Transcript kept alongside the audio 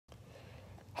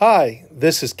Hi,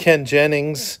 this is Ken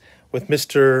Jennings with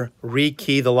Mr.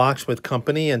 Rekey, the Locksmith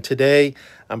Company, and today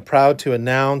I'm proud to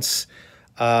announce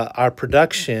our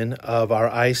production of our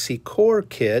IC Core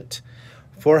kit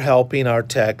for helping our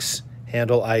techs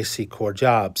handle IC Core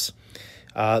jobs.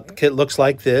 The kit looks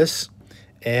like this,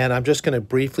 and I'm just going to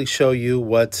briefly show you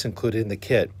what's included in the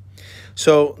kit.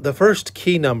 So the first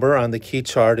key number on the key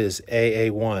chart is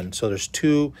AA1. So there's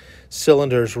 2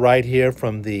 cylinders right here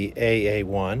from the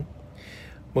AA1.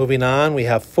 Moving on, we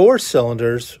have 4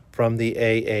 cylinders from the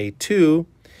AA2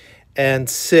 and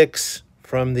 6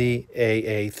 from the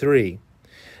AA3.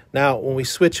 Now, when we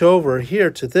switch over here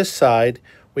to this side,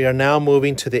 we are now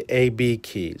moving to the AB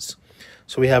keys.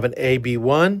 So we have an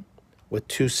AB1 with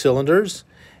 2 cylinders,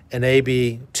 an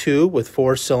AB2 with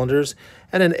 4 cylinders,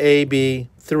 and an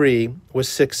AB3 with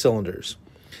 6 cylinders.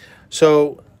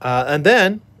 So, and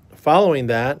then following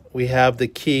that, we have the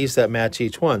keys that match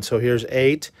each one. So here's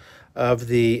 8 of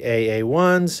the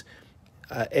AA1s,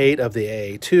 8 of the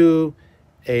AA2,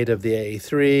 8 of the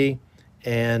AA3,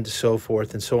 and so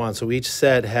forth and so on. So each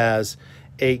set has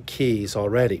 8 keys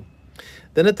already.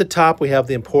 Then at the top we have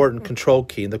the important control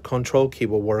key, and the control key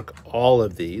will work all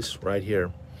of these right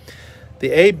here.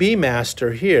 The AB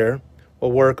master here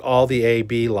will work all the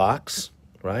AB locks,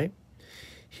 right?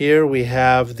 Here we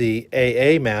have the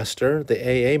AA master. The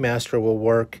AA master will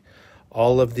work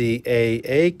all of the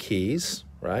AA keys,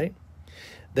 right?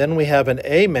 Then we have an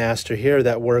A master here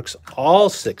that works all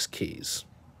 6 keys,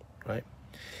 right?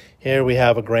 Here we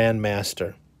have a grand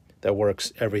master that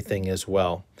works everything as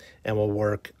well and will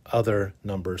work other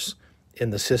numbers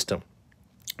in the system.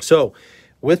 So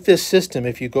with this system,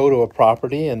 if you go to a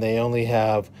property and they only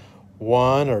have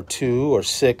 1 or 2 or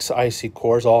 6 IC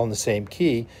cores all in the same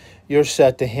key, you're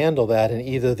set to handle that in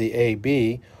either the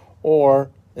AB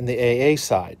or in the AA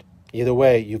side. Either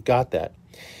way, you've got that.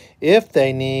 If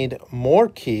they need more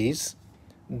keys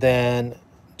than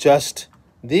just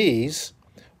these,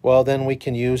 well, then we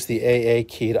can use the AA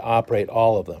key to operate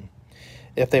all of them.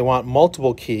 If they want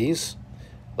multiple keys,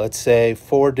 let's say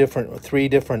 3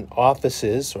 different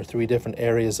offices or 3 different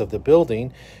areas of the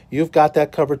building, you've got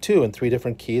that covered too in 3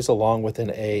 different keys along with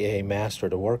an AA master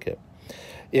to work it.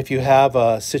 If you have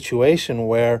a situation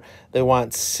where they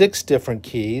want 6 different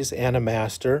keys and a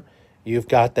master, you've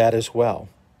got that as well,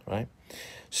 right?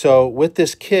 So with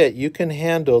this kit, you can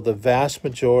handle the vast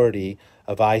majority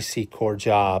of IC Core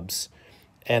jobs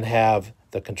and have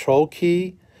the control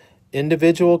key,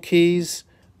 individual keys,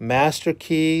 master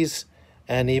keys,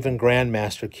 and even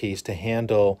grandmaster keys to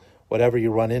handle whatever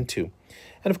you run into.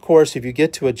 And of course, if you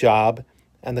get to a job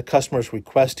and the customer is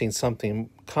requesting something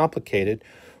complicated,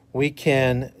 we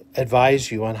can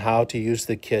advise you on how to use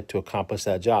the kit to accomplish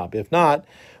that job. If not,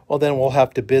 well, then we'll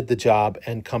have to bid the job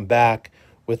and come back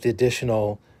with the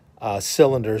additional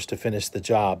cylinders to finish the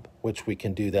job, which we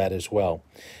can do that as well.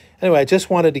 Anyway, I just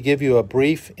wanted to give you a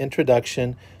brief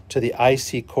introduction to the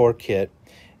IC Core kit,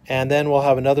 and then we'll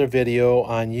have another video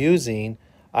on using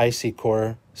IC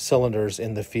Core cylinders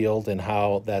in the field and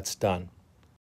how that's done.